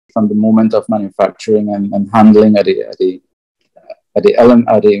from the moment of manufacturing and handling at the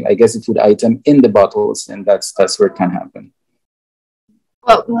I guess the food item in the bottles, and that's where it can happen.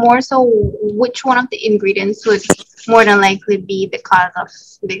 Well, more so, which one of the ingredients would more than likely be the cause of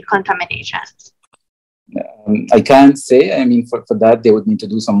the contamination? I can't say. I mean, for that, they would need to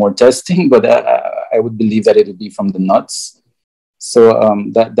do some more testing, but I would believe that it would be from the nuts. So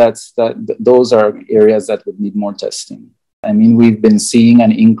those are areas that would need more testing. I mean, we've been seeing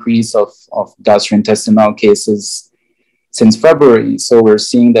an increase of gastrointestinal cases since February. So we're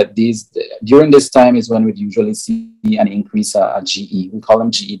seeing that during this time is when we'd usually see an increase at GE. We call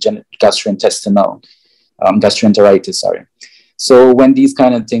them GE, gastrointestinal, gastroenteritis, sorry. So when these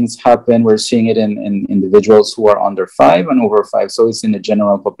kind of things happen, we're seeing it in individuals who are under 5 and over 5. So it's in the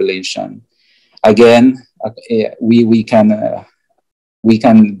general population. Again, we can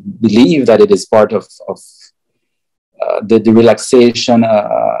believe that it is part of the relaxation,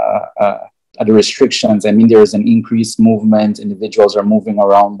 the restrictions. I mean, there is an increased movement. Individuals are moving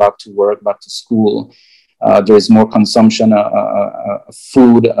around, back to work, back to school. There is more consumption of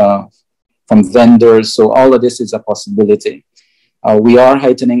food from vendors. So all of this is a possibility. We are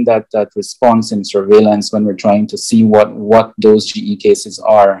heightening that response in surveillance when we're trying to see what those GE cases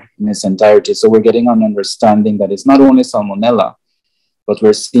are in its entirety. So we're getting an understanding that it's not only Salmonella, but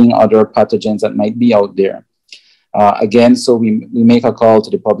we're seeing other pathogens that might be out there. Again, so we make a call to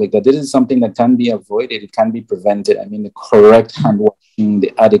the public that this is something that can be avoided. It can be prevented. I mean, the correct hand washing,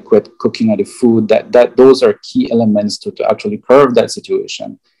 the adequate cooking of the food, those are key elements to actually curb that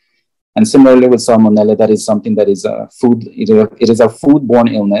situation. And similarly with Salmonella, that is something that is it is a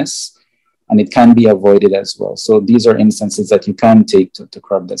foodborne illness, and it can be avoided as well. So these are instances that you can take to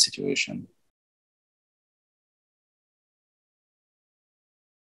curb that situation.